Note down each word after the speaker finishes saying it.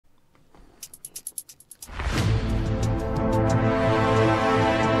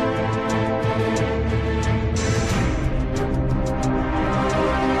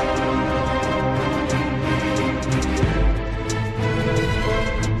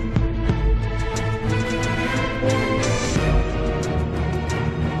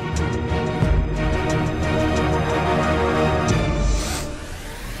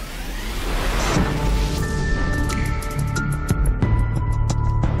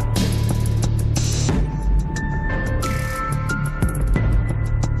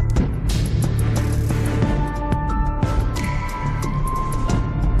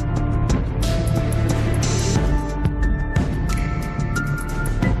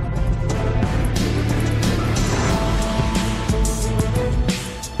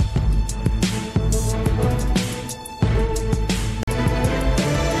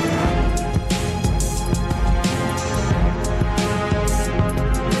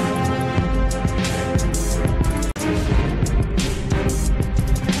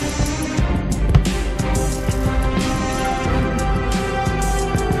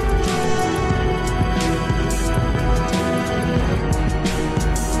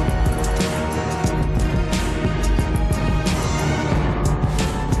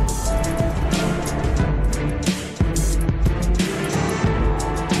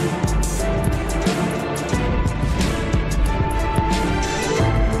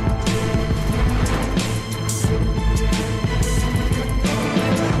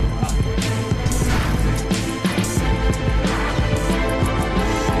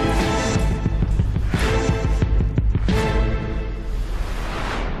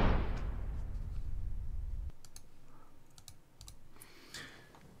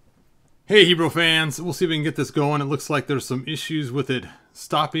Hey Hebrew fans, we'll see if we can get this going. It looks like there's some issues with it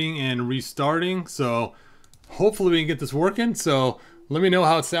stopping and restarting, so hopefully we can get this working. So let me know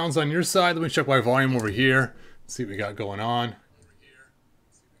how it sounds on your side. Let me check my volume over here, see what we got going on.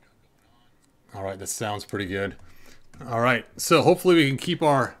 All right, this sounds pretty good. All right, so hopefully we can keep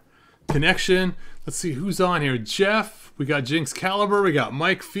our connection. Let's see who's on here. Jeff, we got Jinx Caliber, we got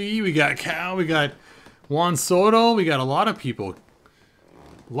Mike Fee, we got Cal, we got Juan Soto, we got a lot of people.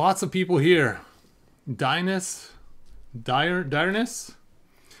 Lots of people here. Direness.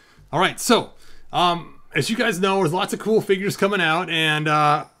 All right, so as you guys know, there's lots of cool figures coming out, and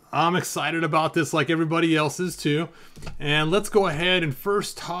I'm excited about this like everybody else is too. And let's go ahead and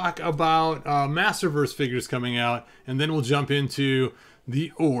first talk about Masterverse figures coming out, and then we'll jump into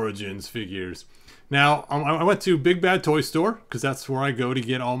the Origins figures. Now, I went to Big Bad Toy Store because that's where I go to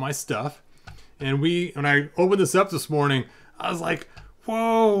get all my stuff. And when I opened this up this morning, I was like,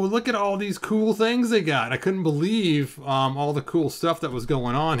 whoa, look at all these cool things they got. I couldn't believe all the cool stuff that was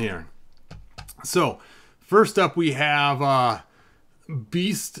going on here. So, first up we have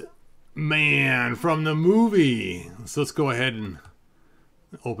Beast Man from the movie. So let's go ahead and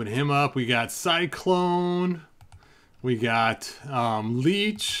open him up. We got Cyclone. We got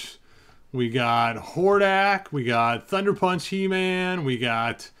Leech. We got Hordak. We got Thunder Punch He-Man. We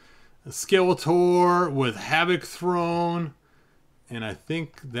got Skeletor with Havoc Throne. And I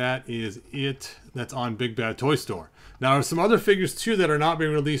think that is it. That's on Big Bad Toy Store. Now, there's some other figures too that are not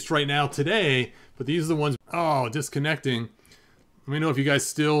being released right now today, but these are the ones. Oh, disconnecting. Let me know if you guys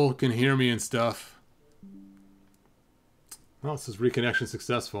still can hear me and stuff. Well, it says reconnection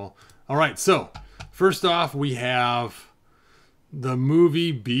successful. All right, so first off, we have the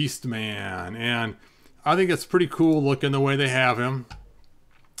movie Beast Man, and I think it's pretty cool looking the way they have him.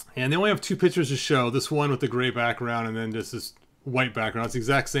 And they only have two pictures to show. This one with the gray background, and then just this white background. It's the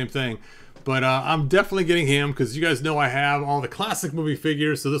exact same thing, but I'm definitely getting him because you guys know I have all the classic movie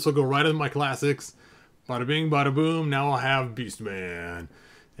figures, so this will go right in my classics. Bada bing, bada boom. Now I'll have Beast Man,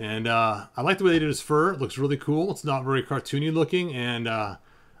 and I like the way they did his fur. It looks really cool. It's not very cartoony looking, and I'm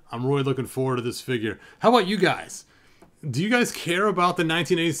really looking forward to this figure. How about you guys? Do you guys care about the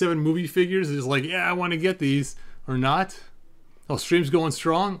 1987 movie figures? It's like, yeah, I want to get these, or not? Oh, stream's going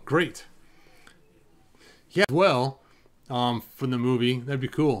strong. Great. Yeah, well. From the movie. That'd be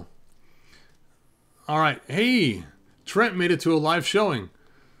cool. All right. Hey, Trent made it to a live showing.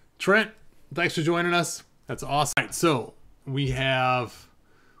 Trent, thanks for joining us. That's awesome. All right, so we have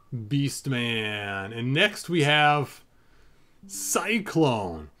Beast Man. And next we have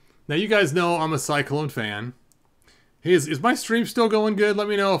Cyclone. Now, you guys know I'm a Cyclone fan. Hey, is my stream still going good? Let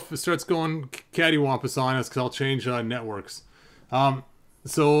me know if it starts going cattywampus on us, because I'll change networks. You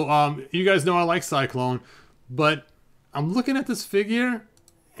guys know I like Cyclone, but I'm looking at this figure,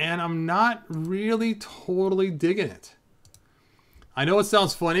 and I'm not really totally digging it. I know it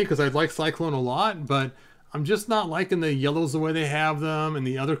sounds funny because I like Cyclone a lot, but I'm just not liking the yellows the way they have them, and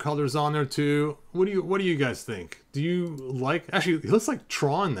the other colors on there too. What do you guys think? Do you like? Actually, he looks like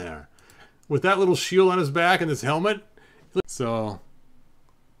Tron there, with that little shield on his back and this helmet. So,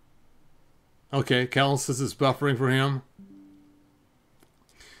 okay, Cal says it's buffering for him.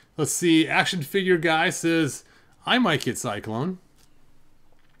 Let's see. Action Figure Guy says I might get Cyclone.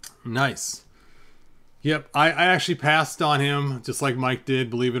 Nice. Yep, I actually passed on him, just like Mike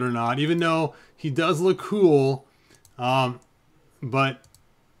did, believe it or not. Even though he does look cool, but I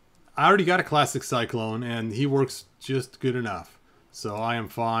already got a classic Cyclone, and he works just good enough. So I am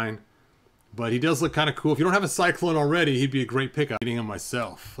fine. But he does look kind of cool. If you don't have a Cyclone already, he'd be a great pickup. I'm getting him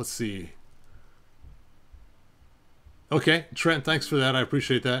myself. Let's see. Okay, Trent, thanks for that. I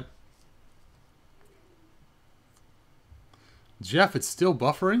appreciate that. Jeff, it's still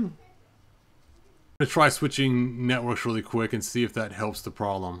buffering? I'm going to try switching networks really quick and see if that helps the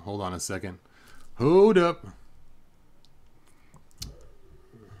problem. Hold on a second. Hold up.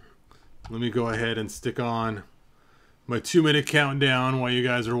 Let me go ahead and stick on my 2-minute countdown while you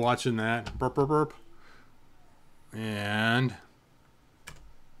guys are watching that. Burp, burp, burp. And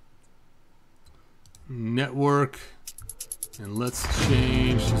network. And let's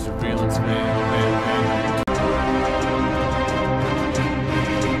change to surveillance man. Turn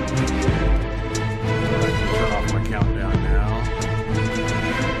off my countdown now.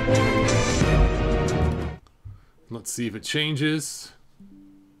 Let's see if it changes.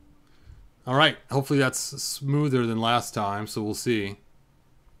 All right, hopefully that's smoother than last time, so we'll see.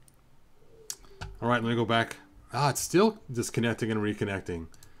 All right, let me go back. Ah, it's still disconnecting and reconnecting.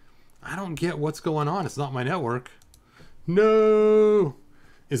 I don't get what's going on. It's not my network. No!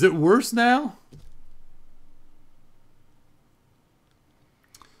 Is it worse now?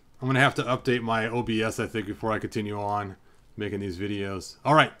 I'm going to have to update my OBS, I think, before I continue on making these videos.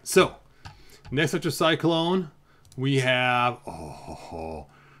 All right, so next after Cyclone, we have,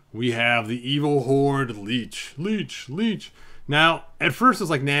 we have the Evil Horde Leech. Leech. Now, at first I was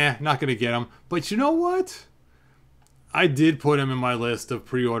like, nah, not going to get him. But you know what? I did put him in my list of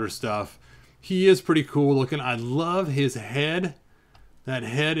pre-order stuff. He is pretty cool looking. I love his head. That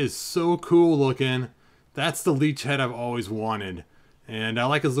head is so cool looking. That's the Leech head I've always wanted. And I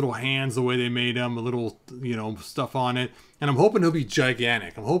like his little hands, the way they made him, a little, you know, stuff on it. And I'm hoping he'll be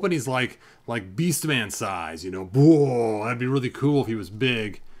gigantic. I'm hoping he's like Beastman size, you know. Whoa, that'd be really cool if he was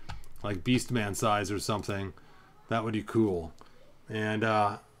big. Like Beastman size or something. That would be cool. And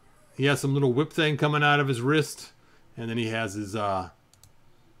he has some little whip thing coming out of his wrist. And then he has his other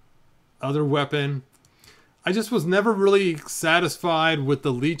weapon. I just was never really satisfied with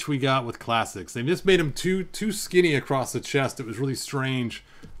the Leech we got with Classics. They just made him too skinny across the chest. It was really strange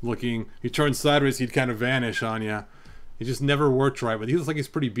looking. He turned sideways, he'd kind of vanish on you. He just never worked right, but he looks like he's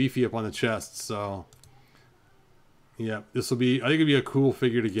pretty beefy up on the chest. So, yeah, this will be, I think it'll be a cool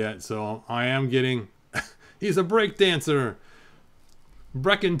figure to get. So I am getting, he's a break dancer.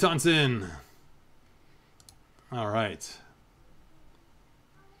 Brecken Tunson. All right.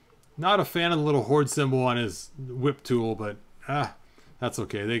 Not a fan of the little Horde symbol on his whip tool, but that's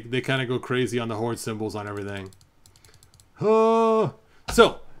okay. They kind of go crazy on the Horde symbols on everything. So,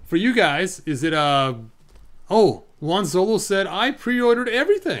 for you guys, is it Juan Solo said, I pre-ordered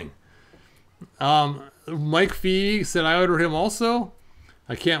everything. Mike Fee said, I ordered him also.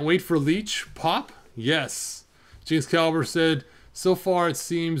 I can't wait for Leech. Pop? Yes. James Calver said, so far it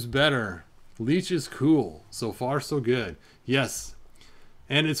seems better. Leech is cool. So far, so good. Yes.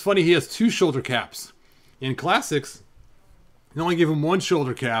 And it's funny, he has 2 shoulder caps. In Classics, they only give him 1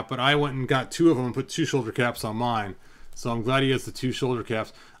 shoulder cap, but I went and got 2 of them and put 2 shoulder caps on mine. So I'm glad he has the 2 shoulder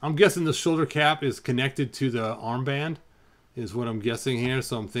caps. I'm guessing the shoulder cap is connected to the armband, is what I'm guessing here.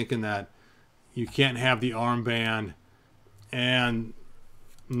 So I'm thinking that you can't have the armband and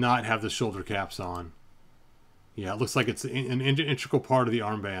not have the shoulder caps on. Yeah, it looks like it's an integral part of the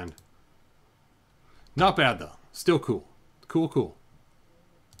armband. Not bad, though. Still cool. Cool.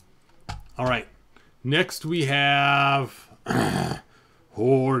 All right, next we have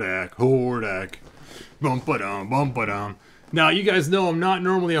Hordak. Bum-ba-dum. Now, you guys know I'm not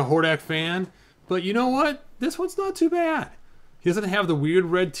normally a Hordak fan, but you know what? This one's not too bad. He doesn't have the weird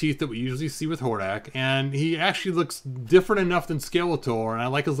red teeth that we usually see with Hordak, and he actually looks different enough than Skeletor, and I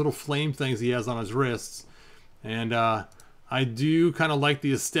like his little flame things he has on his wrists. And I do kind of like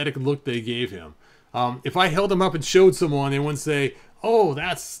the aesthetic look they gave him. If I held him up and showed someone, they wouldn't say, oh,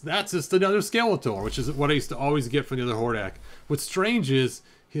 that's just another Skeletor, which is what I used to always get from the other Hordak. What's strange is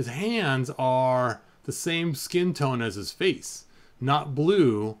his hands are the same skin tone as his face. Not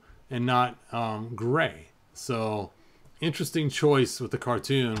blue and not gray. So, interesting choice with the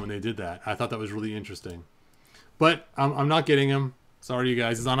cartoon when they did that. I thought that was really interesting. But I'm not getting him. Sorry, you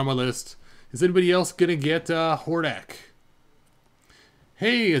guys. He's not on my list. Is anybody else going to get Hordak?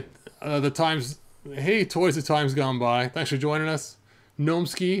 Hey, Hey, Toys of Times Gone By. Thanks for joining us.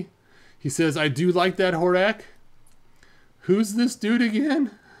 Gnomski. He says, I do like that Hordak. Who's this dude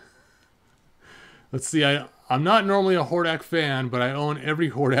again? Let's see. I'm not normally a Hordak fan, but I own every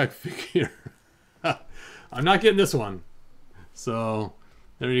Hordak figure. I'm not getting this one. So,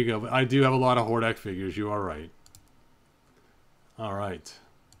 there you go. But I do have a lot of Hordak figures. You are right. All right.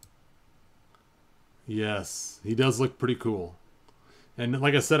 Yes, he does look pretty cool. And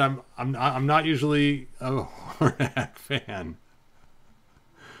like I said, I'm not usually a Hordak fan.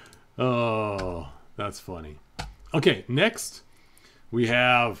 Oh, that's funny. Okay, next we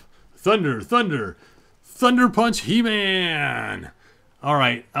have Thunder Punch He-Man. All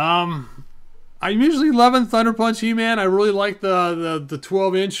right. I'm usually loving Thunder Punch He-Man. I really like the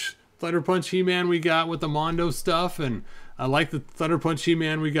 12-inch Thunder Punch He-Man we got with the Mondo stuff, and I like the Thunder Punch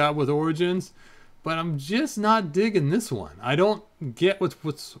He-Man we got with Origins. But I'm just not digging this one. I don't get what's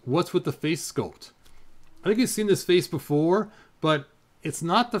with the face sculpt. I think you've seen this face before, but it's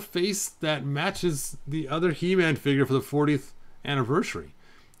not the face that matches the other He-Man figure for the 40th anniversary.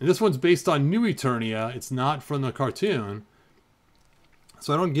 And this one's based on New Eternia. It's not from the cartoon.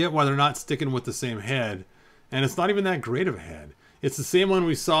 So I don't get why they're not sticking with the same head. And it's not even that great of a head. It's the same one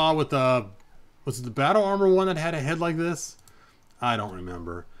we saw with the... Was it the Battle Armor one that had a head like this? I don't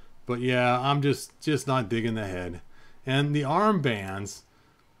remember. But yeah, I'm just not digging the head. And the armbands,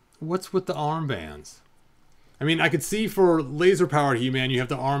 what's with the armbands? I mean, I could see for laser powered He-Man, you have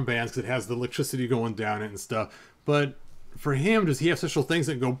the armbands because it has the electricity going down it and stuff. But for him, does he have special things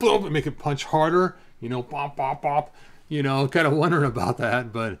that go boom and make it punch harder? You know, bop, bop, bop. You know, kind of wondering about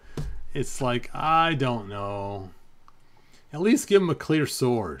that. But It's like, I don't know. At least give him a clear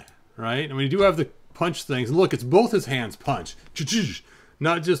sword, right? I mean, you do have the punch things. Look, it's both his hands punch.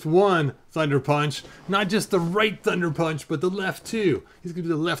 Not just one thunder punch. Not just the right thunder punch, but the left too. He's going to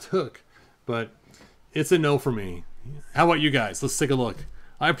do the left hook. But it's a no for me. How about you guys? Let's take a look.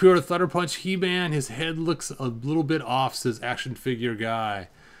 I pre-ordered Thunder Punch He-Man. His head looks a little bit off, says action figure guy.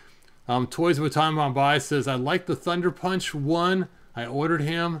 Toys with Time on By says, I like the Thunder Punch one. I ordered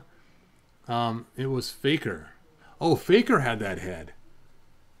him. It was Faker. Oh, Faker had that head.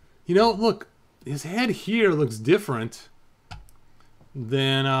 You know, look, his head here looks different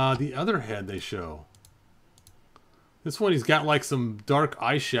than the other head they show. This one, he's got like some dark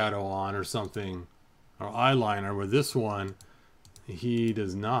eyeshadow on or something, or eyeliner, where this one, he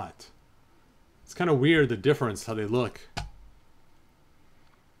does not. It's kind of weird, the difference, how they look.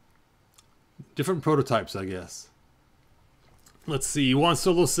 Different prototypes, I guess. Let's see. Juan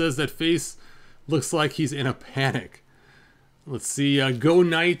Solo says that face looks like he's in a panic. Let's see. Go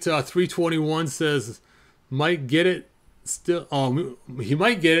Knight 321 says might get it still. Oh, he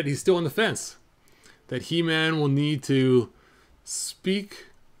might get it. He's still on the fence. That He-Man will need to speak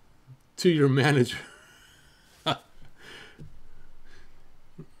to your manager.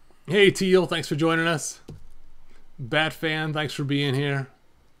 Hey Teal, thanks for joining us. Bat fan, thanks for being here.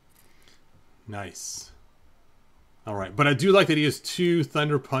 Nice. All right, but I do like that he has two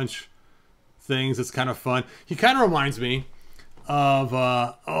Thunder Punch things. It's kind of fun. He kind of reminds me of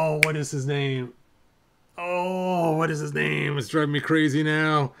oh, what is his name? Oh, what is his name? It's driving me crazy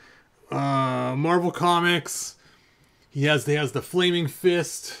now. Marvel Comics. He has the flaming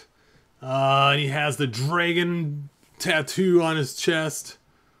fist. He has the dragon tattoo on his chest.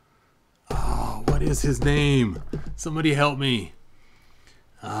 Oh, what is his name? Somebody help me.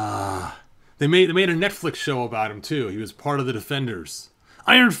 They made a Netflix show about him too. He was part of the Defenders.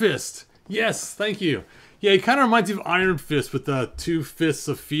 Iron Fist. Yes, thank you. Yeah, he kind of reminds me of Iron Fist with the two fists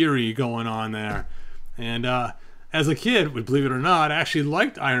of fury going on there. And as a kid, believe it or not, I actually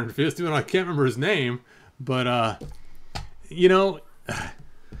liked Iron Fist, even though I can't remember his name. But you know,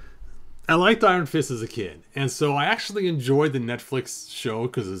 I liked Iron Fist as a kid, and so I actually enjoyed the Netflix show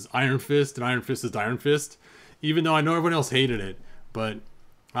because it's Iron Fist and Iron Fist is Iron Fist, even though I know everyone else hated it, but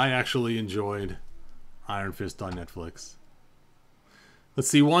I actually enjoyed Iron Fist on Netflix. Let's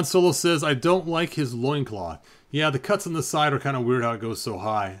see, Juan Solo says, I don't like his loincloth. Yeah, the cuts on the side are kind of weird how it goes so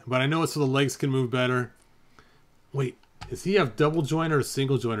high, but I know it's so the legs can move better. Wait, does he have double jointed or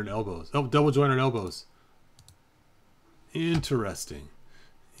single jointed elbows? Oh, double jointed elbows. Interesting.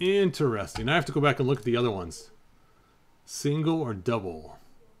 Interesting. I have to go back and look at the other ones. Single or double?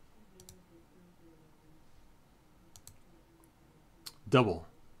 Double.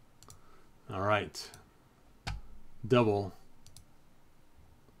 All right. Double.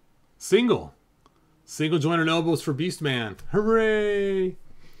 Single. Single jointed elbows for Beastman. Hooray!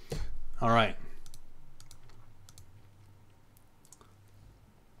 All right.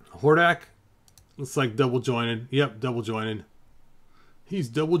 Hordak. Looks like double jointed. Yep, double jointed. He's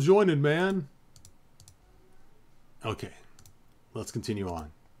double jointed, man. Okay. Let's continue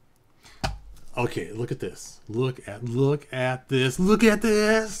on. Okay, look at this. Look at this. Look at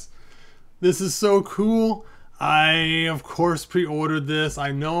this. This is so cool. I, of course, pre-ordered this.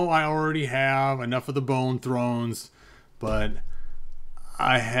 I know I already have enough of the Bone Thrones, but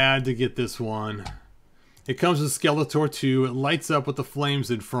I had to get this one. It comes with Skeletor 2. It lights up with the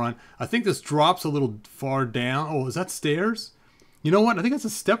flames in front. I think this drops a little far down. Oh, is that stairs? You know what? I think that's a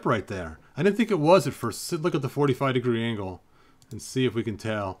step right there. I didn't think it was at first. Look at the 45-degree angle and see if we can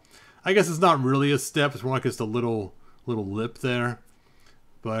tell. I guess it's not really a step. It's more like just a little lip there.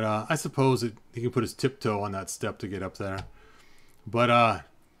 But I suppose he can put his tiptoe on that step to get up there. But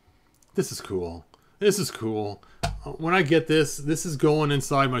this is cool. This is cool. When I get this is going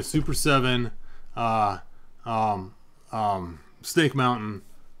inside my Super 7 Snake Mountain.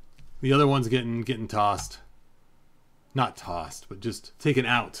 The other one's getting tossed. Not tossed, but just taken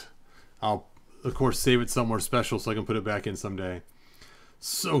out. I'll, of course, save it somewhere special so I can put it back in someday.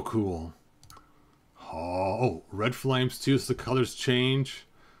 So cool. Oh, red flames too, so the colors change.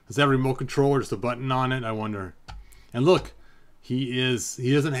 Is that a remote control or just a button on it? I wonder. And look, he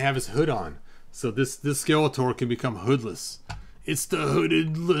doesn't have his hood on. So this Skeletor can become hoodless. It's the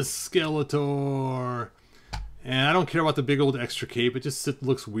hoodedless Skeletor. And I don't care about the big old extra cape. It just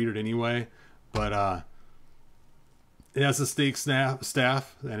looks weird anyway. But it has the stake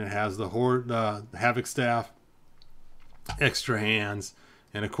staff, and it has the Havoc staff, extra hands,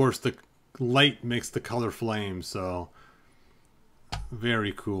 and of course the light makes the color flame. So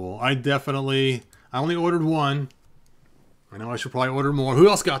very cool. I only ordered one. I know I should probably order more. Who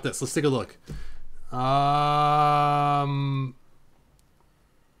else got this? Let's take a look.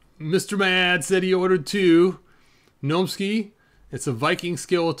 Mr. Mad said he ordered 2. Gnomsky, it's a Viking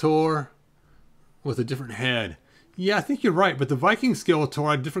Skeletor with a different head. Yeah, I think you're right, but the Viking Skeletor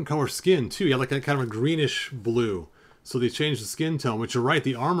had different color skin too. He had like a kind of a greenish blue. So they changed the skin tone, which you're right,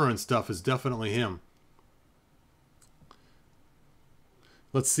 the armor and stuff is definitely him.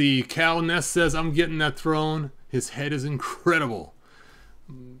 Let's see, Cal Ness says, I'm getting that throne. His head is incredible.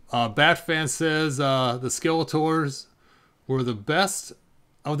 Batfan says, the Skeletors were the best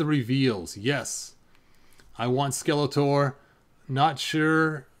of the reveals. Yes. I want Skeletor. Not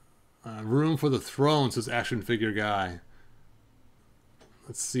sure. Room for the throne, says Action Figure Guy.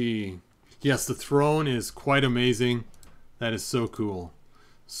 Let's see. Yes, the throne is quite amazing. That is so cool.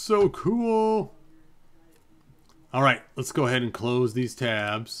 So cool. All right, let's go ahead and close these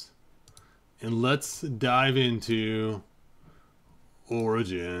tabs. And let's dive into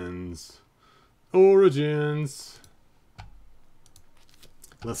Origins. Origins.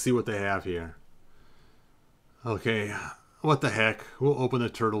 Let's see what they have here. Okay, what the heck? We'll open the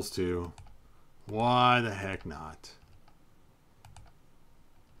turtles too. Why the heck not?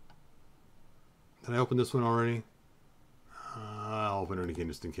 Did I open this one already? I'll open it again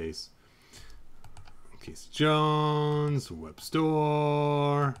just in case. Case Jones, Web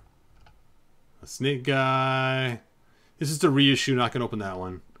Store, a Snake Guy. This is the reissue, not gonna open that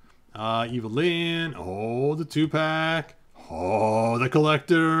one. Evelyn, oh, the 2-pack. Oh, the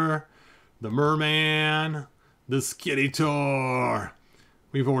Collector, the Merman, the Skeletor.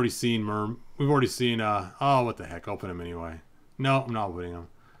 We've already seen oh, what the heck, open them anyway. No, I'm not opening them.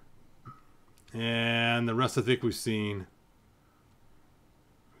 And the rest I think we've seen.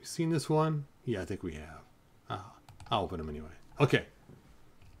 We've seen this one? Yeah, I think we have. I'll open them anyway. Okay.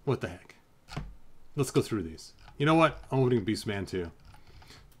 What the heck? Let's go through these. You know what? I'm opening Beastman too.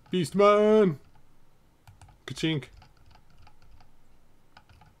 Beastman! Ka-chink.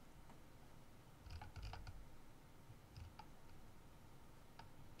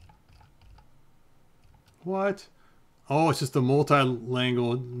 What? Oh, it's just the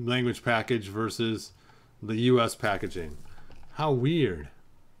multi-language package versus the US packaging. How weird.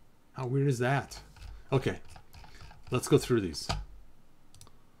 How weird is that? Okay, let's go through these.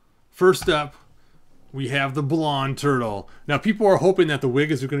 First up, we have the blonde turtle. Now, people are hoping that the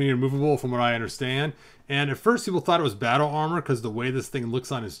wig is going to be removable from what I understand. And at first, people thought it was battle armor because the way this thing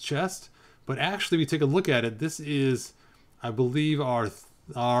looks on his chest. But actually, we take a look at it. This is, I believe, our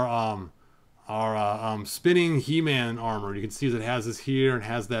spinning He-Man armor. You can see that it has this here and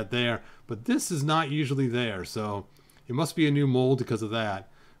has that there. But this is not usually there. So it must be a new mold because of that.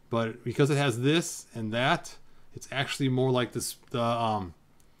 But because it has this and that, it's actually more like this, the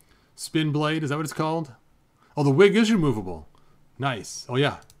spin blade. Is that what it's called? Oh, the wig is removable. Nice. Oh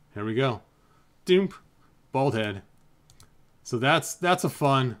yeah, here we go. Doomp, bald head. So that's a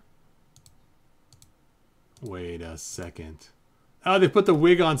fun. Wait a second. Oh, they put the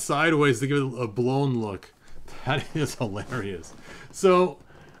wig on sideways to give it a blown look. That is hilarious. So,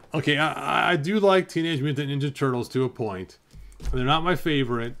 okay, I do like Teenage Mutant Ninja Turtles to a point. They're not my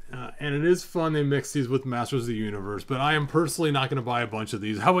favorite, and it is fun they mix these with Masters of the Universe, but I am personally not going to buy a bunch of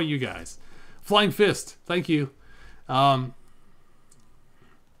these. How about you guys? Flying Fist, thank you. Let's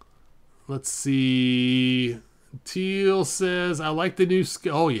see. Teal says, I like the new...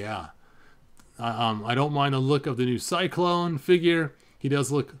 Oh, yeah. I don't mind the look of the new Cyclone figure. He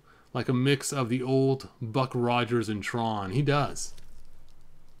does look like a mix of the old Buck Rogers and Tron. He does.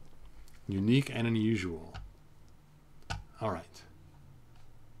 Unique and unusual. All right.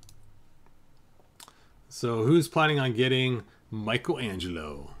 So who's planning on getting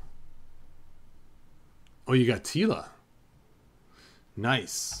Michelangelo? Oh, you got Tila.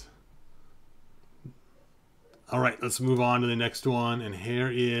 Nice. All right, let's move on to the next one. And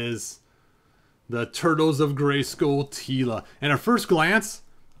here is the Turtles of Grayskull Tila. And at first glance,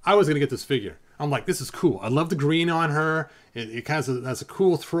 I was going to get this figure. I'm like, this is cool. I love the green on her. It kind of has a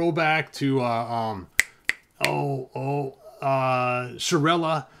cool throwback to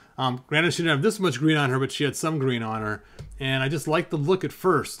Shirella. Granted, she didn't have this much green on her, but she had some green on her. And I just liked the look at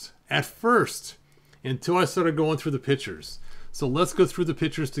first. Until I started going through the pictures. So let's go through the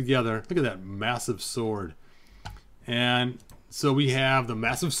pictures together. Look at that massive sword. And so we have the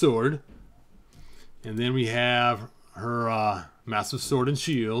massive sword. And then we have her massive sword and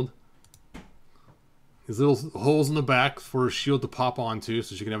shield. These little holes in the back for her shield to pop onto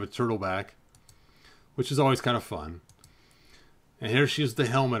so she can have a turtle back. Which is always kind of fun. And here she has the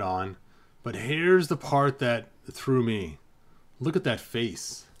helmet on. But here's the part that threw me. Look at that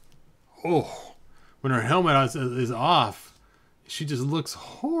face. Oh, when her helmet is off, she just looks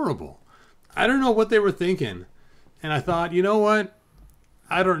horrible. I don't know what they were thinking. And I thought, you know what?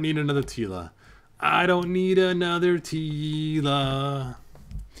 I don't need another Tila. I don't need another Tila.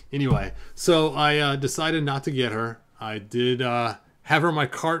 Anyway, so I decided not to get her. I did have her in my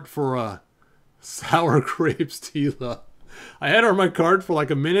cart for a sour grapes Tila. I had her in my cart for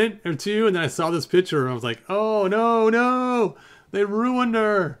like a minute or two, and then I saw this picture, and I was like, oh, no, no. They ruined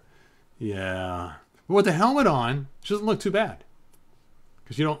her. Yeah. But with the helmet on, she doesn't look too bad.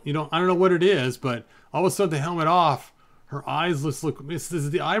 Because I don't know what it is, but all of a sudden the helmet off, her eyes look, is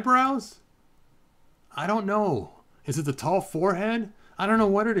it the eyebrows? I don't know. Is it the tall forehead? I don't know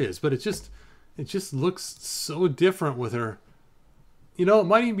what it is, but it just looks so different with her. You know, it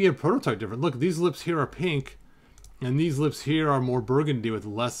might even be a prototype different. Look, these lips here are pink, and these lips here are more burgundy with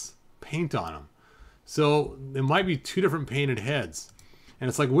less paint on them. So it might be two different painted heads. And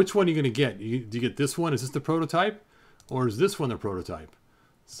it's like, which one are you going to get? Do you get this one? Is this the prototype? Or is this one the prototype?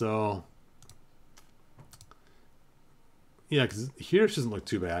 So, yeah, because here she doesn't look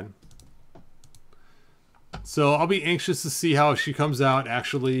too bad. So I'll be anxious to see how she comes out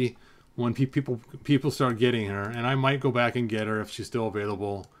actually when people start getting her. And I might go back and get her if she's still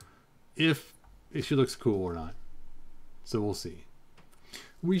available. If she looks cool or not. So we'll see.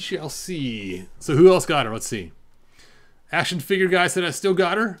 We shall see. So who else got her? Let's see. Action Figure Guy said I still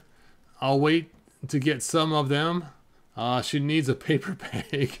got her. I'll wait to get some of them. She needs a paper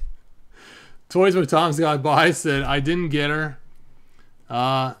bag. Toys with Tom's Got By said I didn't get her.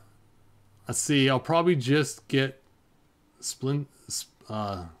 Let's see. I'll probably just get Splinter.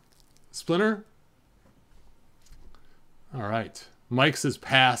 All right. Mike says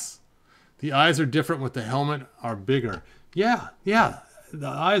pass. The eyes are different with the helmet are bigger. Yeah. The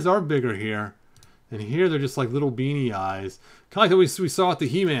eyes are bigger here. And here they're just like little beanie eyes. Kind of like that we saw at the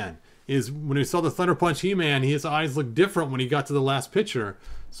He-Man. Is when we saw the Thunder Punch He-Man, his eyes looked different when he got to the last picture.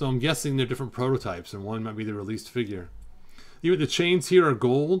 So I'm guessing they're different prototypes, and one might be the released figure. Even the chains here are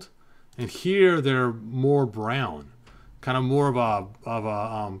gold, and here they're more brown. Kind of more of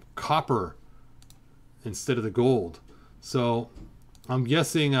a copper instead of the gold. So I'm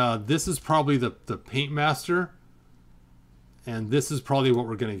guessing this is probably the Paint Master, and this is probably what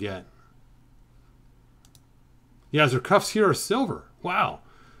we're going to get. Yeah, their cuffs here are silver. Wow.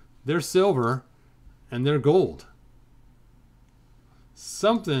 They're silver, and they're gold.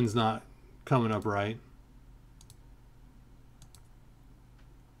 Something's not coming up right.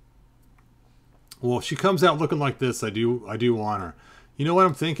 Well, if she comes out looking like this, I do want her. You know what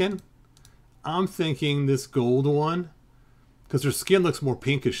I'm thinking? I'm thinking this gold one, because her skin looks more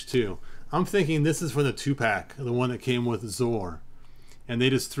pinkish too. I'm thinking this is from the 2-pack, the one that came with Zor. And they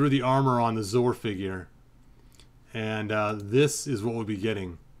just threw the armor on the Zor figure. And this is what we'll be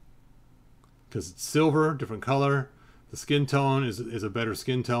getting. Because it's silver, different color. The skin tone is a better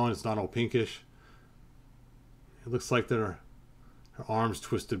skin tone. It's not all pinkish. It looks like her arms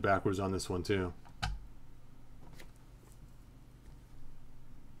twisted backwards on this one too.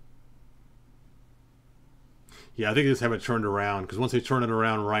 Yeah, I think they just have it turned around. Because once they turn it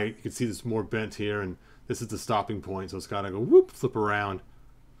around right, you can see this more bent here. And this is the stopping point. So it's got to go whoop, flip around.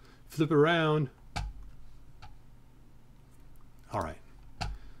 Flip around. All right.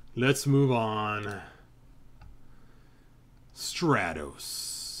 Let's move on.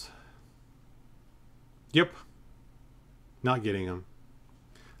 Stratos. Yep. Not getting him.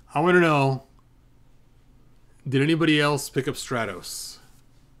 I want to know, did anybody else pick up Stratos?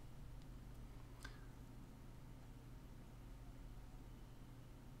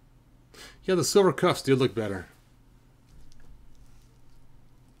 Yeah, the silver cuffs did look better.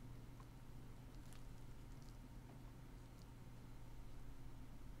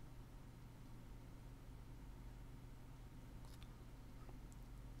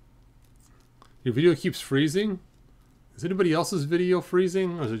 Your video keeps freezing? Is anybody else's video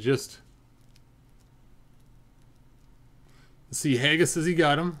freezing? Or is it just... Let's see, Haggis says he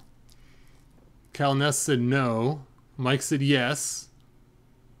got him. Cal Ness said no. Mike said yes.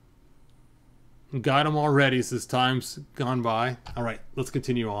 Got him already, says time's gone by. Alright, let's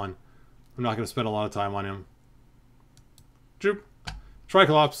continue on. I'm not going to spend a lot of time on him. Droop.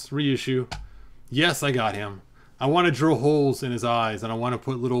 Triclops, reissue. Yes, I got him. I want to drill holes in his eyes, and I want to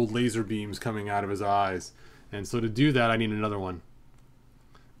put little laser beams coming out of his eyes. And so to do that, I need another one.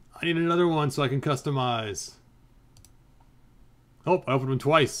 I need another one so I can customize. Oh, I opened one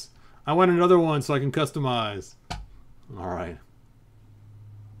twice. I want another one so I can customize. Alright.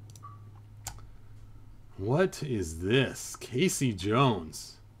 What is this? Casey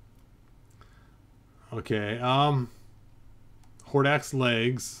Jones. Okay, Hordax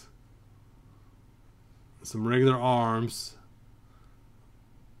legs. Some regular arms.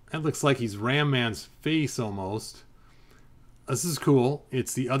 That looks like he's Ram Man's face almost. This is cool.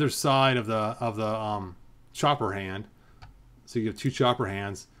 It's the other side of the chopper hand. So you have two chopper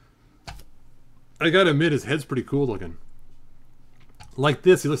hands. I gotta admit, his head's pretty cool looking. Like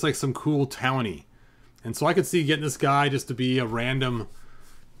this, he looks like some cool townie. And so I could see getting this guy just to be a random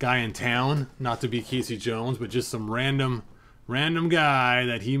guy in town, not to be Casey Jones, but just some random guy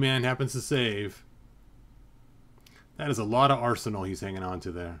that He-Man happens to save. That is a lot of arsenal he's hanging on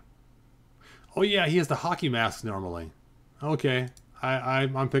to there. Oh yeah, he has the hockey mask normally. Okay,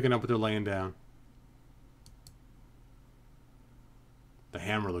 I'm picking up what they're laying down. The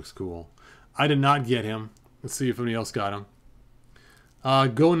hammer looks cool. I did not get him. Let's see if anybody else got him.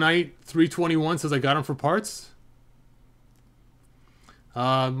 Go Knight 321 says I got him for parts.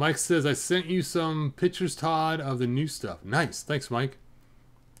 Mike says I sent you some pictures, Todd, of the new stuff. Nice, thanks, Mike.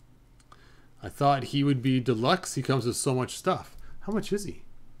 I thought he would be deluxe. He comes with so much stuff. How much is he?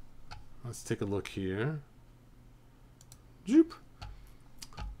 Let's take a look here. Joop.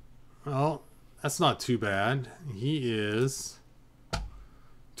 Well, that's not too bad. He is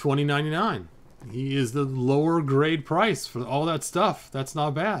 $20.99. He is the lower grade price for all that stuff. That's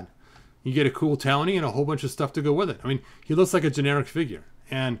not bad. You get a cool townie and a whole bunch of stuff to go with it. I mean, he looks like a generic figure.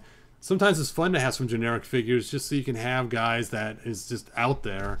 And sometimes it's fun to have some generic figures just so you can have guys that is just out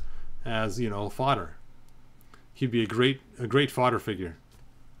there as, you know, fodder. He'd be a great fodder figure.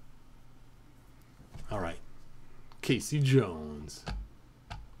 All right. Casey Jones.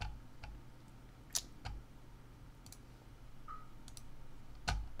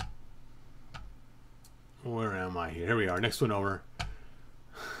 Where am I here? Here we are. Next one over.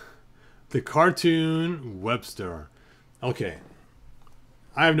 The cartoon Webster. Okay.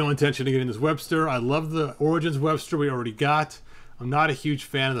 I have no intention of getting this Webster. I love the Origins Webster we already got. I'm not a huge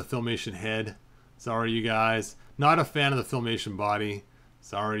fan of the Filmation head. Sorry, you guys. Not a fan of the Filmation body.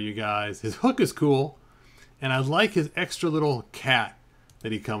 Sorry, you guys. His hook is cool. And I like his extra little cat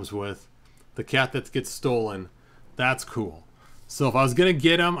that he comes with. The cat that gets stolen. That's cool. So if I was going to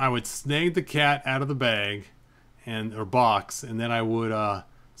get him, I would snag the cat out of the bag or box, and then I would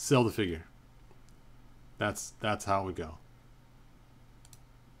sell the figure. That's how it would go.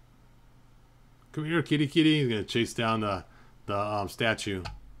 Come here, kitty kitty. He's going to chase down the statue.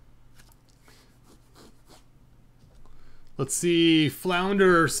 Let's see.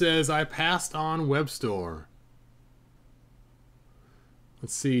 Flounder says, I passed on Web Store.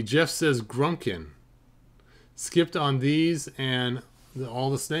 Let's see. Jeff says, Grumpkin. Skipped on these and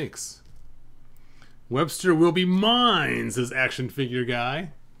all the snakes. Webster will be mine, says Action Figure Guy.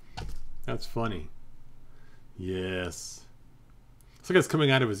 That's funny. Yes. Looks like it's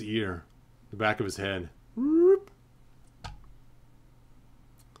coming out of his ear. The back of his head. Whoop.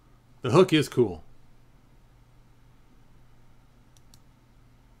 The hook is cool.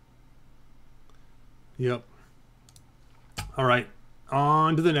 Yep. All right.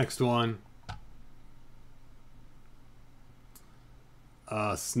 On to the next one.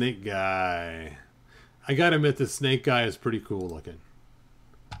 Snake Guy. I gotta admit, the Snake Guy is pretty cool looking.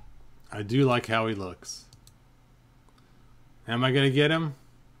 I do like how he looks. Am I gonna get him?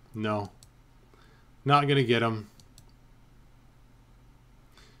 No. Not gonna get him.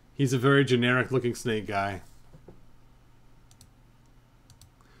 He's a very generic looking Snake Guy.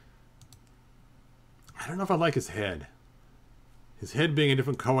 I don't know if I like his head. His head being a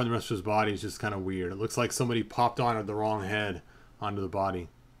different color than the rest of his body is just kind of weird. It looks like somebody popped on the wrong head onto the body.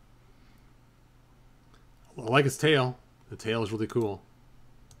 I like his tail. The tail is really cool.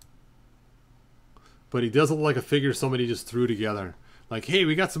 But he does look like a figure somebody just threw together. Like, hey,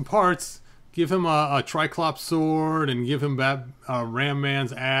 we got some parts. Give him a Triclops sword and give him Ram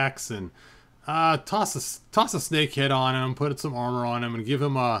Man's axe and toss a snake head on him, put some armor on him, and give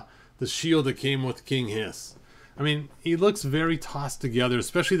him the shield that came with King Hiss. I mean, he looks very tossed together,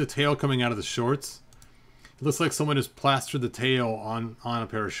 especially the tail coming out of the shorts. It looks like someone just plastered the tail on a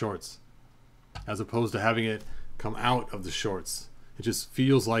pair of shorts, as opposed to having it come out of the shorts. It just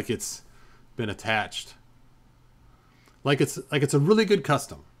feels like it's been attached. Like it's a really good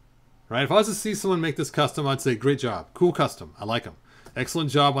custom, right? If I was to see someone make this custom, I'd say, great job, cool custom. I like them.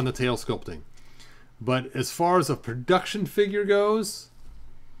 Excellent job on the tail sculpting. But as far as a production figure goes,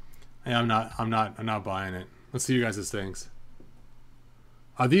 I'm not buying it. Let's see you guys' things.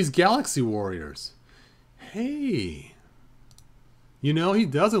 Are these Galaxy Warriors? Hey, you know, he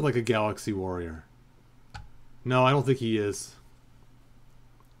does look like a Galaxy Warrior. No, I don't think he is.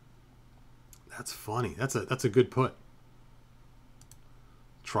 That's funny. That's a good put.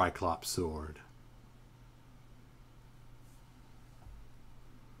 Triclops sword.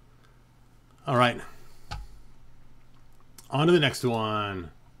 All right. On to the next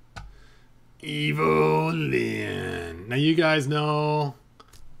one. Evelyn. Now you guys know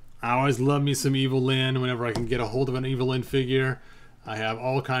I always love me some Evelyn whenever I can get a hold of an Evelyn figure. I have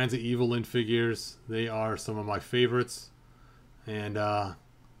all kinds of Evelyn figures. They are some of my favorites. And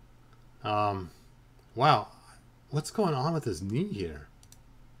wow, what's going on with his knee here?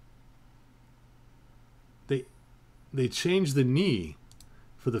 They changed the knee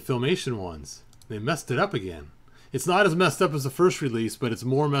for the Filmation ones. They messed it up again. It's not as messed up as the first release, but it's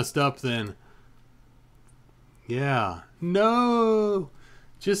more messed up than... Yeah. No!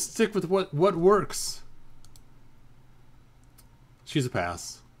 Just stick with what works. She's a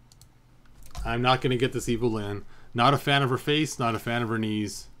pass. I'm not going to get this Evelyn. Not a fan of her face, not a fan of her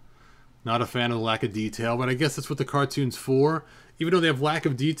knees. Not a fan of the lack of detail, but I guess that's what the cartoon's for. Even though they have lack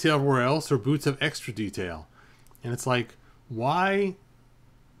of detail everywhere else, her boots have extra detail. And it's like, why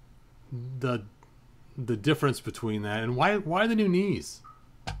the difference between that? And why the new knees?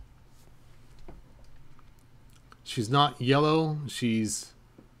 She's not yellow, she's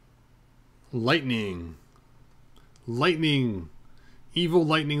lightning. Lightning. Evil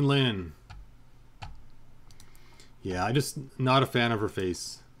Lightning Lynn. Yeah, I just not a fan of her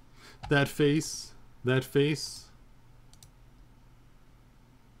face. That face. That face.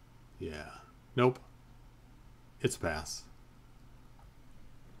 Yeah. Nope. It's a pass.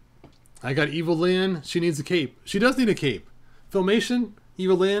 I got Evil Lynn. She needs a cape. She does need a cape. Filmation,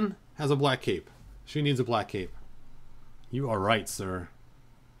 Evil Lynn has a black cape. She needs a black cape. You are right, sir.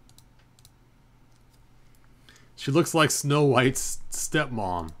 She looks like Snow White's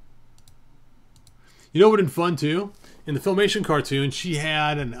stepmom. You know what would have been fun too? In the Filmation cartoon, she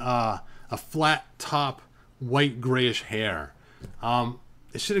had a flat top, white grayish hair.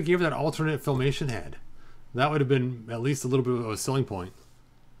 They should have gave her that alternate Filmation head. That would have been at least a little bit of a selling point.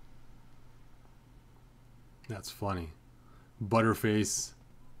 That's funny. Butterface.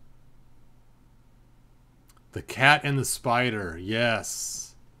 The Cat and the Spider.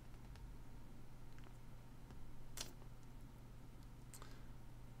 Yes.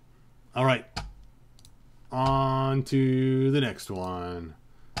 All right. On to the next one.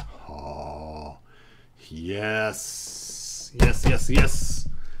 Oh, yes. Yes, yes, yes.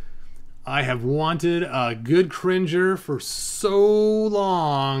 I have wanted a good Cringer for so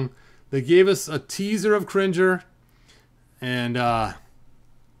long. They gave us a teaser of Cringer, and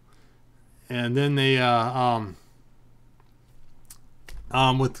then they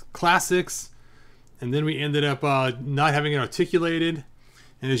with classics, and then we ended up not having it articulated.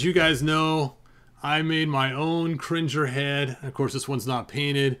 And as you guys know, I made my own Cringer head. Of course, this one's not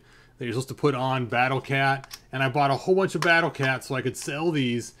painted. That you're supposed to put on Battle Cat, and I bought a whole bunch of Battle Cats so I could sell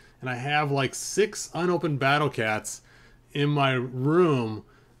these. And I have like 6 unopened Battle Cats in my room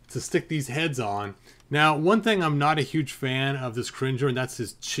to stick these heads on. Now, one thing I'm not a huge fan of this Cringer, and that's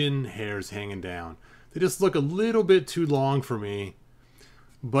his chin hairs hanging down. They just look a little bit too long for me.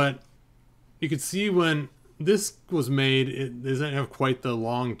 But you can see when this was made, it doesn't have quite the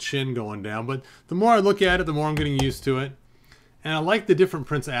long chin going down. But the more I look at it, the more I'm getting used to it. And I like the different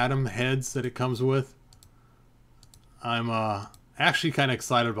Prince Adam heads that it comes with. I'm actually kind of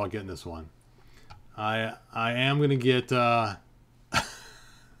excited about getting this one. I am going to get the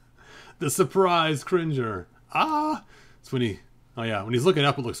surprise Cringer. It's when when he's looking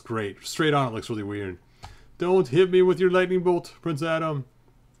up, it looks great. Straight on, it looks really weird. Don't hit me with your lightning bolt, Prince Adam.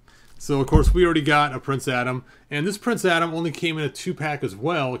 So, of course, we already got a Prince Adam. And this Prince Adam only came in a 2-pack as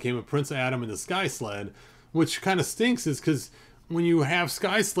well. It came with Prince Adam and the Sky Sled, which kind of stinks is because when you have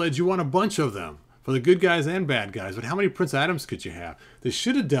Sky Sleds, you want a bunch of them. For the good guys and bad guys. But how many Prince Adams could you have? They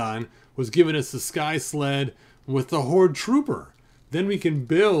should have done was given us the Sky Sled with the Horde Trooper. Then we can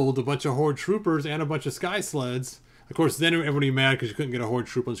build a bunch of Horde Troopers and a bunch of Sky Sleds. Of course, then everybody mad because you couldn't get a Horde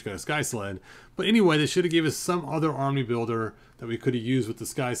Trooper unless you got a Sky Sled. But anyway, they should have given us some other army builder that we could have used with the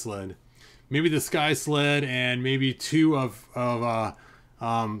Sky Sled. Maybe the Sky Sled and maybe 2 of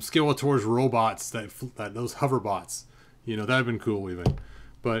Skeletor's robots, those hoverbots. You know, that would have been cool even.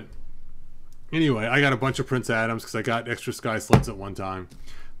 But anyway, I got a bunch of Prince Adams because I got extra Sky Sleds at one time.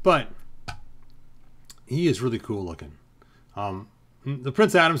 But he is really cool looking. The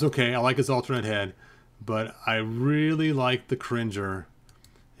Prince Adam's okay. I like his alternate head. But I really like the Cringer.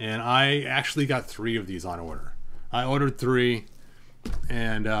 And I actually got 3 of these on order. I ordered 3.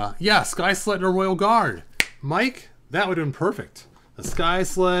 And yeah, Sky Sled and a Royal Guard. Mike, that would have been perfect. A Sky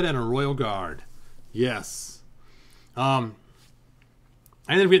Sled and a Royal Guard. Yes. I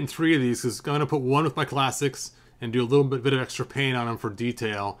ended up getting 3 of these because I'm going to put 1 with my classics and do a little bit of extra paint on them for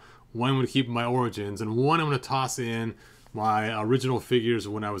detail. 1 would keep my origins, and 1 I'm going to toss in my original figures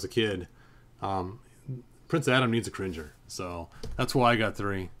when I was a kid. Prince Adam needs a Cringer, so that's why I got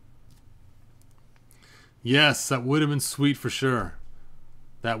 3. Yes, that would have been sweet for sure.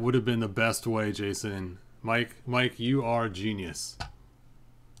 That would have been the best way, Jason. Mike, you are a genius.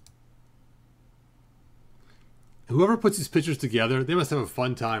 Whoever puts these pictures together, they must have a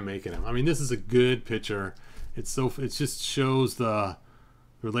fun time making them. I mean, this is a good picture. It just shows the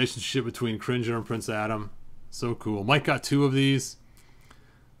relationship between Cringer and Prince Adam. So cool. Mike got 2 of these.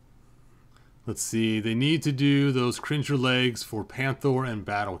 Let's see. They need to do those Cringer legs for Panther and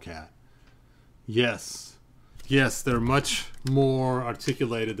Battle Cat. Yes. Yes, they're much more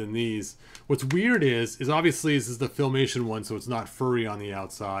articulated than these. What's weird is obviously this is the Filmation one, so it's not furry on the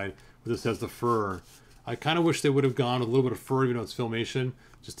outside. But this has the fur. I kind of wish they would have gone a little bit of fur, even though it's Filmation,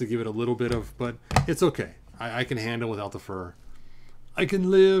 just to give it a little bit of, but it's okay. I can handle without the fur. I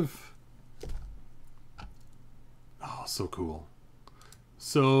can live. Oh, so cool.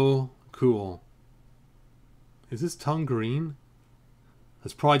 So cool. Is his tongue green?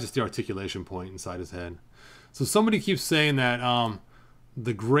 That's probably just the articulation point inside his head. So somebody keeps saying that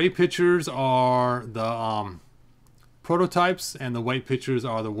the gray pictures are the prototypes and the white pictures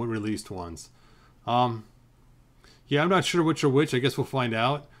are the released ones. Yeah, I'm not sure which are which. I guess we'll find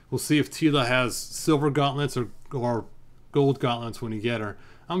out. We'll see if Teela has silver gauntlets or gold gauntlets when you get her.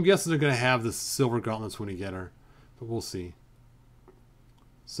 I'm guessing they're going to have the silver gauntlets when you get her. But we'll see.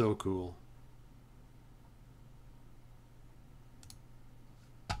 So cool.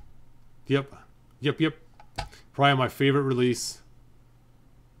 Yep. Probably my favorite release.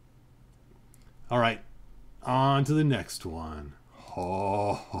 All right. On to the next one.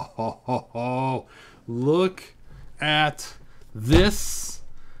 Oh, look at this.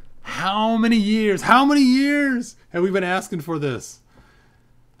 How many years have we been asking for this?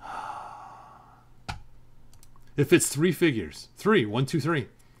 It fits 3 figures. 3. 1, 2, 3.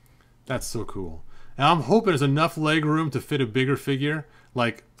 That's so cool. And I'm hoping there's enough leg room to fit a bigger figure,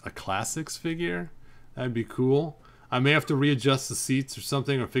 like a Classics figure. That'd be cool. I may have to readjust the seats or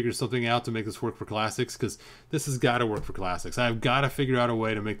something, or figure something out to make this work for Classics, because this has got to work for Classics. I've got to figure out a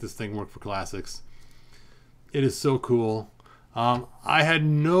way to make this thing work for Classics. It is so cool. I had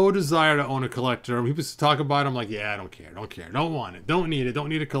no desire to own a collector. People used to talk about it. I'm like, yeah, I don't care. Don't want it. Don't need it. Don't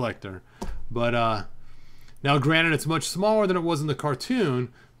need a collector. But now, granted, it's much smaller than it was in the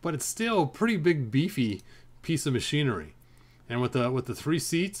cartoon, but it's still a pretty big, beefy piece of machinery. And with the 3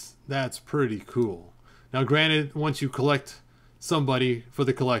 seats, that's pretty cool. Now, granted, once you collect somebody for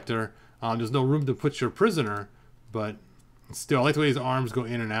the collector, there's no room to put your prisoner, but still, I like the way his arms go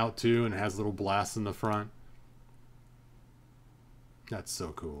in and out, too, and it has little blasts in the front. That's so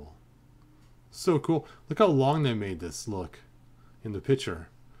cool. So cool. Look how long they made this look in the picture.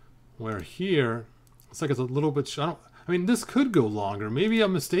 Where here, it's like it's a little bit... I mean, this could go longer. Maybe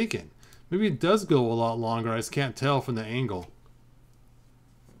I'm mistaken. Maybe it does go a lot longer. I just can't tell from the angle.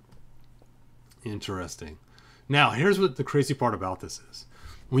 Interesting. Now, here's what the crazy part about this is.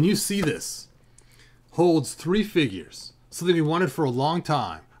 When you see this, holds 3 figures, something we wanted for a long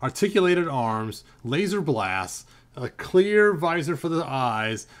time, articulated arms, laser blasts, a clear visor for the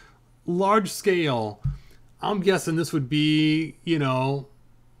eyes, large scale, I'm guessing this would be, you know,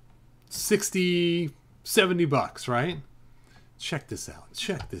 60, 70 bucks, right? Check this out.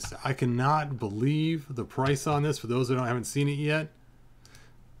 I cannot believe the price on this for those that haven't seen it yet.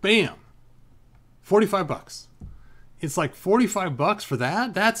 Bam! 45 bucks. It's like 45 bucks for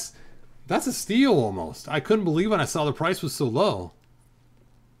that? That's a steal almost. I couldn't believe when I saw the price was so low.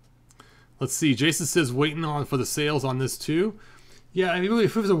 Let's see. Jason says waiting on for the sales on this too. Yeah, I mean,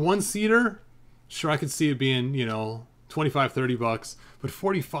 if it was a 1-seater, sure, I could see it being, you know, 25, 30 bucks. But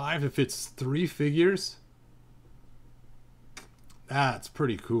 45 if it's 3 figures? That's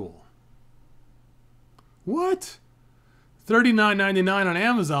pretty cool. What? $39.99 on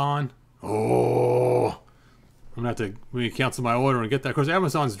Amazon? Oh, I'm going to have to cancel my order and get that. Of course,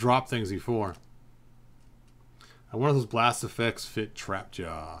 Amazon's dropped things before. I wonder if those blast effects fit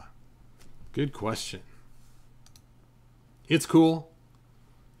Trapjaw. Good question. It's cool.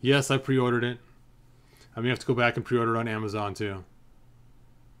 Yes, I pre-ordered it. I may have to go back and pre-order it on Amazon too.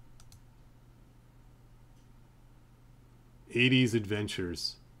 80s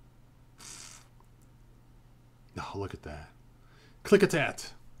Adventures. Oh, look at that.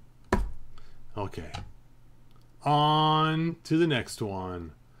 Click-a-tat. Okay. On to the next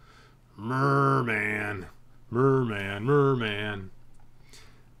one. Merman.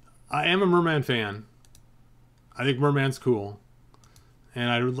 I am a Merman fan. I think Merman's cool. And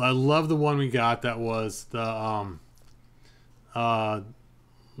I love the one we got that was the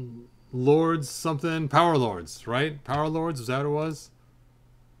Lords something. Power Lords, right? Power Lords, was that what it was?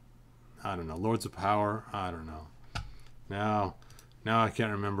 I don't know. Lords of Power. I don't know. Now I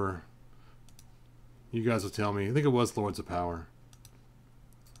can't remember. You guys will tell me. I think it was Lords of Power.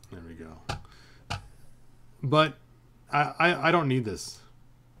 There we go. But I don't need this.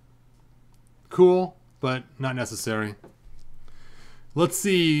 Cool, but not necessary. Let's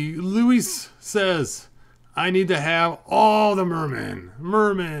see. Luis says, I need to have all the mermen.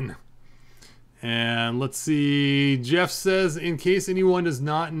 Mermen. And let's see. Jeff says, in case anyone does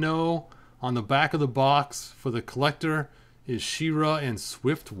not know, on the back of the box for the collector is She-Ra and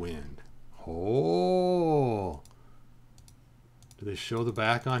Swiftwind. Oh. Do they show the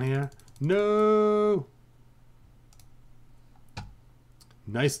back on here? No.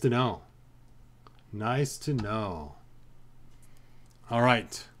 Nice to know. Nice to know. All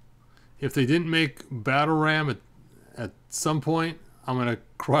right. If they didn't make Battle Ram at some point, I'm going to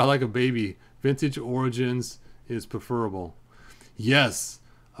cry like a baby. Vintage Origins is preferable. Yes,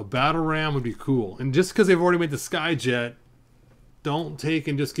 a Battle Ram would be cool. And just because they've already made the Skyjet, don't take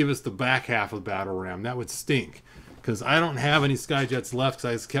and just give us the back half of Battle Ram. That would stink. Because I don't have any Skyjets left.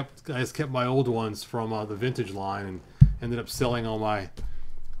 I just kept my old ones from the vintage line and ended up selling all my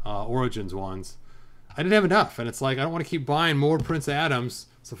Origins ones. I didn't have enough, and it's like I don't want to keep buying more Prince Adams,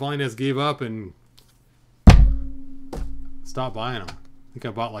 so finally I just gave up and stopped buying them. I think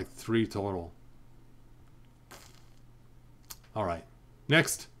I bought like 3 total. All right,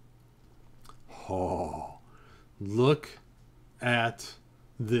 next. Oh, look at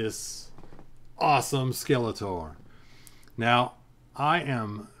this awesome Skeletor. Now, I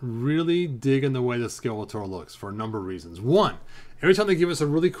am really digging the way the Skeletor looks for a number of reasons. One, every time they give us a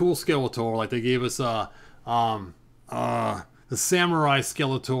really cool Skeletor, like they gave us the Samurai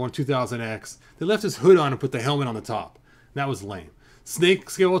Skeletor in 2000X, they left his hood on and put the helmet on the top. That was lame. Snake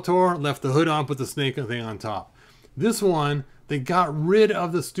Skeletor left the hood on, put the snake thing on top. This one, they got rid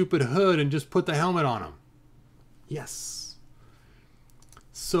of the stupid hood and just put the helmet on him. Yes.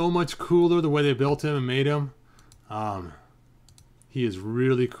 So much cooler the way they built him and made him. He is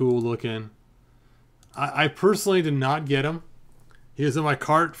really cool looking. I personally did not get him. He was in my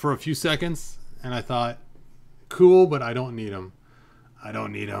cart for a few seconds, and I thought, cool, but I don't need him. I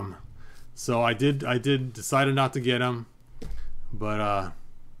don't need him. So I decided not to get him. But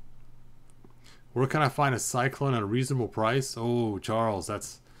where can I find a Cyclone at a reasonable price? Oh, Charles,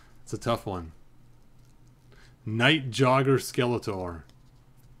 that's a tough one. Night Jogger Skeletor.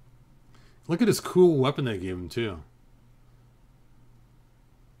 Look at this cool weapon they gave him too.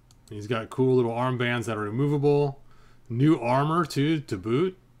 He's got cool little armbands that are removable. New armor too to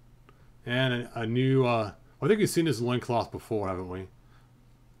boot. And a new I think we've seen this loincloth before, haven't we?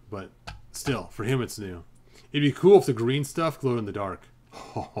 But still, for him it's new. It'd be cool if the green stuff glowed in the dark.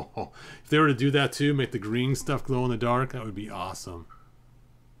 If they were to do that too, make the green stuff glow in the dark, that would be awesome.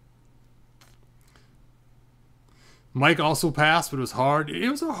 Mike also passed, but it was hard. It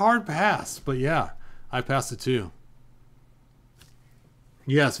was a hard pass, but yeah, I passed it too.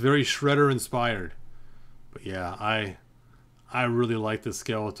 Yes, very Shredder inspired. But yeah, I really like this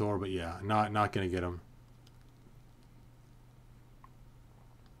Skeletor, but yeah, not gonna get him.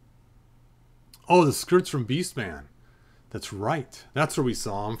 Oh, the skirts from Beastman. That's right. That's where we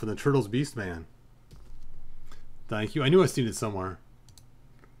saw him, from the Turtles Beastman. Thank you. I knew I seen it somewhere.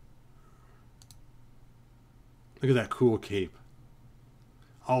 Look at that cool cape.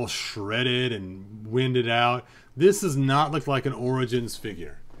 All shredded and winded out. This does not look like an Origins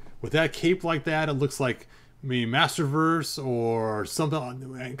figure. With that cape like that, it looks like maybe Masterverse or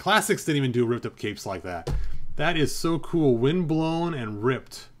something. Classics didn't even do ripped up capes like that. That is so cool. Windblown and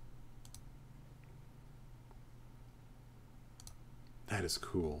ripped. That is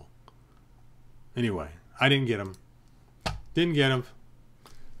cool. Anyway, I didn't get him. Didn't get him.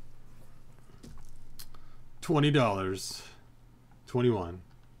 $20. 21.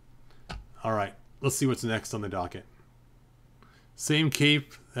 All right, let's see what's next on the docket. Same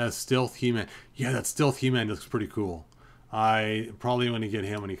cape as Stealth He-Man. Yeah, that Stealth He-Man looks pretty cool. I probably want to get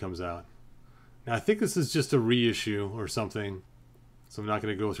him when he comes out. Now, I think this is just a reissue or something, so I'm not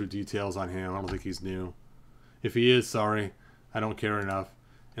going to go through details on him. I don't think he's new. If he is, sorry. I don't care enough.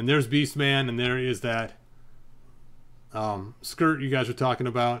 And there's Beastman, and there is that skirt you guys were talking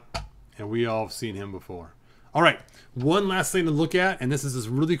about, and we all have seen him before. All right, one last thing to look at, and this is this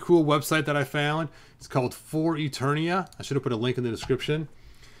really cool website that I found. It's called For Eternia. I should have put a link in the description.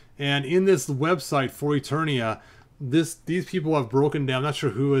 And in this website, For Eternia, these people have broken down. I'm not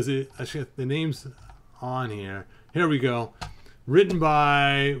sure who is it. Actually, the name's on here. Here we go. Written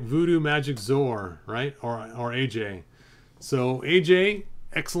by Voodoo Magic Zor, right? Or AJ. So AJ,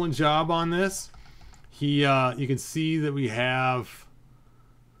 excellent job on this. He, you can see that we have,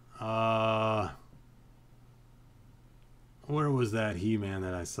 where was that He-Man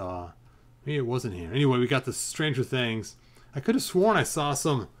that I saw? Maybe it wasn't here. Anyway, we got the Stranger Things. I could have sworn I saw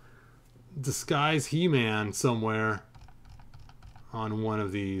some disguise He-Man somewhere on one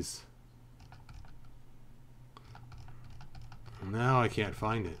of these. Now I can't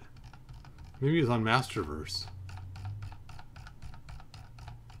find it. Maybe it was on Masterverse.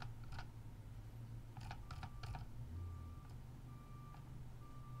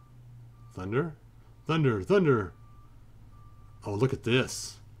 Thunder? Thunder, thunder! Oh, look at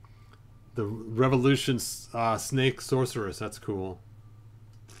this. The Revolution Snake Sorceress. That's cool.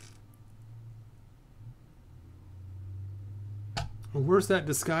 Well, where's that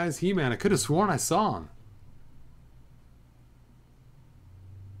disguised He-Man? I could have sworn I saw him.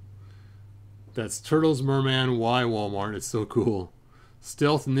 That's Turtles Merman Y Walmart. It's so cool.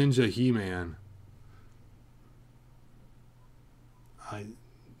 Stealth Ninja He-Man. I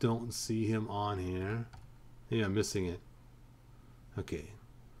don't see him on here. Yeah, I'm missing it. Okay.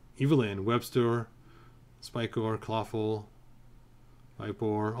 Evelyn, Webster, Spikor, Clawful,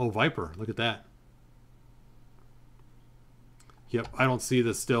 Viper. Oh, Viper. Look at that. Yep, I don't see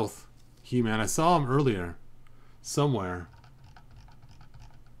the Stealth He-Man. I saw him earlier. Somewhere.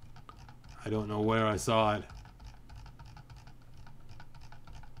 I don't know where I saw it.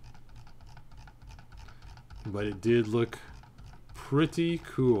 But it did look pretty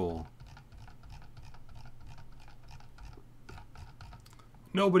cool.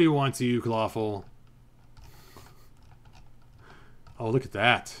 Nobody wants you, Clawful. Oh, look at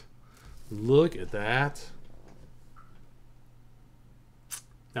that. Look at that.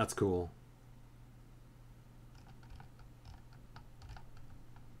 That's cool.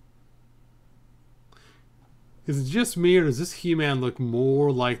 Is it just me, or does this He-Man look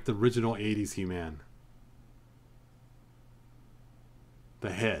more like the original 80s He-Man?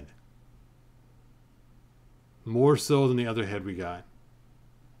 The head. More so than the other head we got.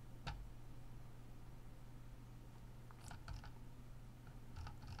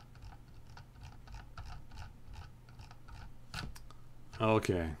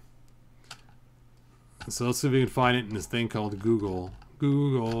 Okay. So let's see if we can find it in this thing called Google.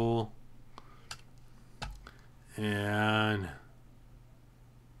 Google. And...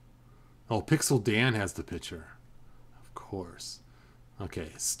 oh, Pixel Dan has the picture. Of course. Okay,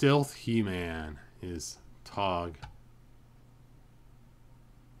 Stealth He-Man is Tog.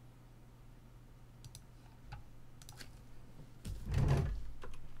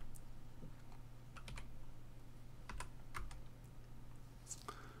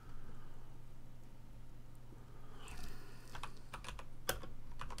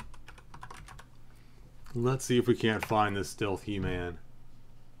 Let's see if we can't find this Stealth He-Man.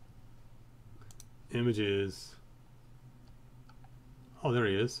 Images. Oh, there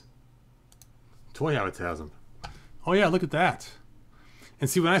he is. Toy Habits has him. Oh yeah, look at that. And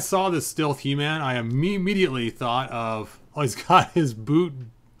see, when I saw this Stealth He-Man, I immediately thought of... oh, he's got his boot.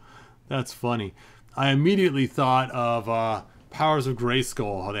 That's funny. I immediately thought of Powers of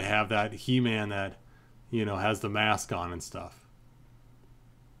Grayskull, how they have that He-Man that, you know, has the mask on and stuff.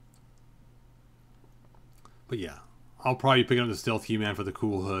 But yeah, I'll probably pick up the Stealth He-Man for the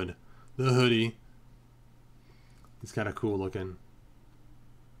cool hood. The hoodie. He's kind of cool looking.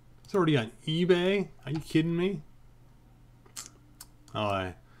 It's already on eBay? Are you kidding me? Oh,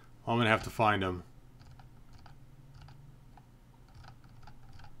 I'm going to have to find him.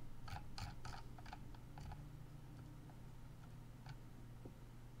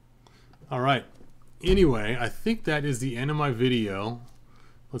 Alright. Anyway, I think that is the end of my video.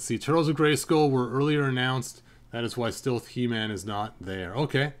 Let's see. Turtles of Grayskull were earlier announced. That is why Stealth He-Man is not there.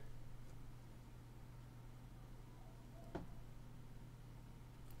 Okay.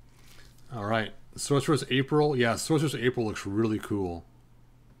 Alright. Sorceress April. Yeah, Sorceress April looks really cool.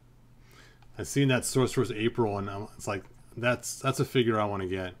 I've seen that Sorceress April and it's like, that's a figure I want to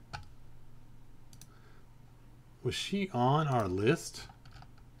get. Was she on our list?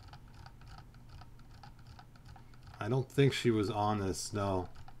 I don't think she was on this, no.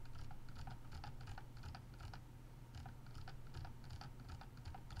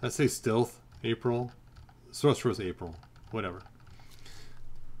 Let's say Stealth April. Sorceress April. Whatever.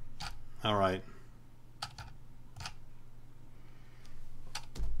 Alright.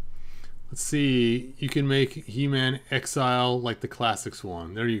 Let's see. You can make He-Man Exile like the classics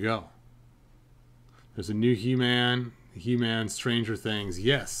one. There you go. There's a new He-Man. He-Man Stranger Things.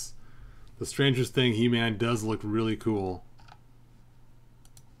 Yes. The Stranger Things He-Man does look really cool.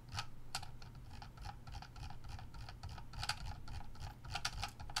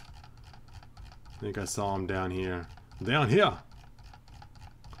 I think I saw him down here. Down here!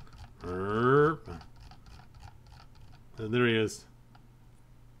 There he is.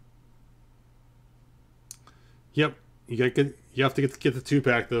 Yep, you have to get the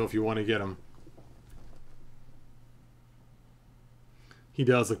 2-pack though if you want to get him. He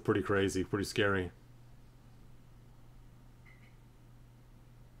does look pretty crazy, pretty scary.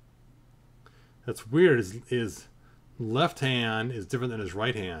 That's weird. His left hand is different than his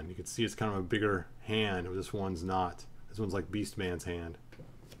right hand. You can see it's kind of a bigger hand. This one's not. This one's like Beastman's hand.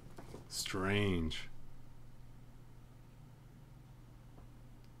 Strange.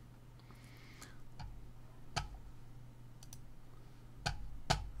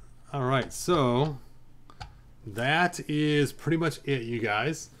 All right, so that is pretty much it, you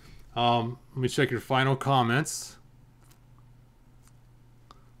guys. Let me check your final comments.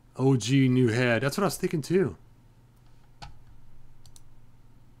 OG new head. That's what I was thinking too.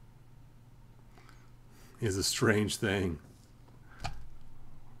 Is a strange thing.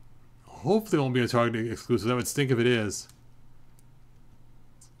 Hopefully it won't be a Target exclusive. That would stink if it is.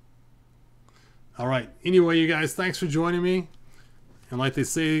 All right. Anyway, you guys, thanks for joining me. And like they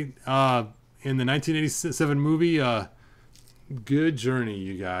say in the 1987 movie, good journey,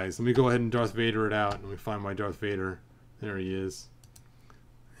 you guys. Let me go ahead and Darth Vader it out. Let me find my Darth Vader. There he is.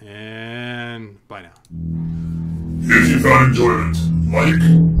 And bye now. If you found enjoyment, like,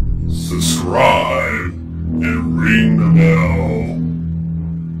 subscribe, and ring the bell.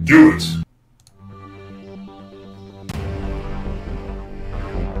 Do it.